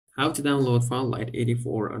How to download Farlight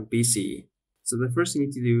 84 on PC. So the first thing you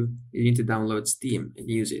need to do, you need to download Steam and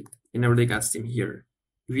use it. And I already got Steam here.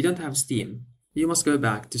 If you don't have Steam, you must go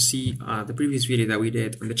back to see the previous video that we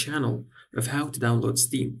did on the channel of how to download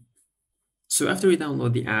Steam. So after you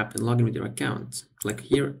download the app and log in with your account, click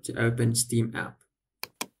here to open Steam app.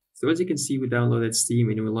 So as you can see, we downloaded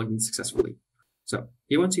Steam and we logged in successfully. So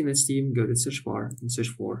here, once you're in Steam, go to the search bar and search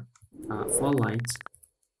for Farlight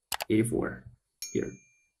 84 here.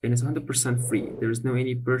 And it's 100% free. There is no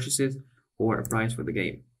any purchases or a price for the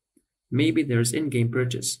game. Maybe there's in-game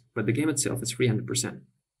purchase, but the game itself is free 100%.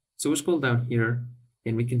 So we'll scroll down here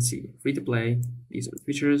and we can see free to play. These are the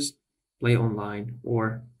features, play online,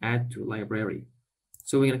 or add to library.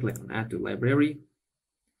 So we're gonna click on add to library,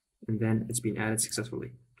 and then it's been added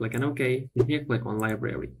successfully. Click on OK, and here click on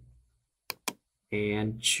library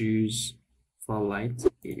and choose Farlight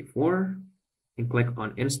 84 and click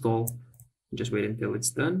on install. Just wait until it's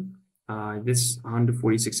done. This is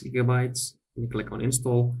 146 gigabytes. You click on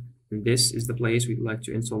install, and this is the place we'd like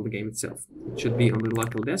to install the game itself. It should be on the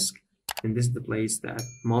local disk, and this is the place that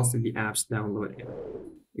most of the apps download in.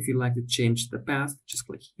 If you'd like to change the path, just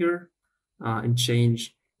click here and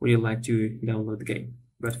change where you'd like to download the game.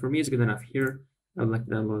 But for me, it's good enough here. I would like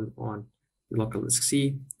to download it on the local disk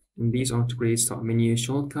C, and these are to create start menu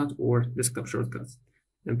shortcut or desktop shortcuts.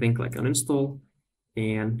 And then click on install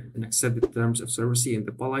and accept the terms of service and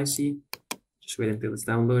the policy. Just wait until it's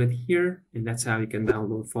downloaded here, and that's how you can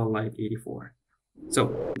download Farlight 84. So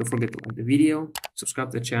don't forget to like the video,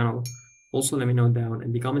 subscribe to the channel. Also let me know down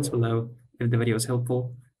in the comments below if the video was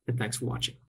helpful, and thanks for watching.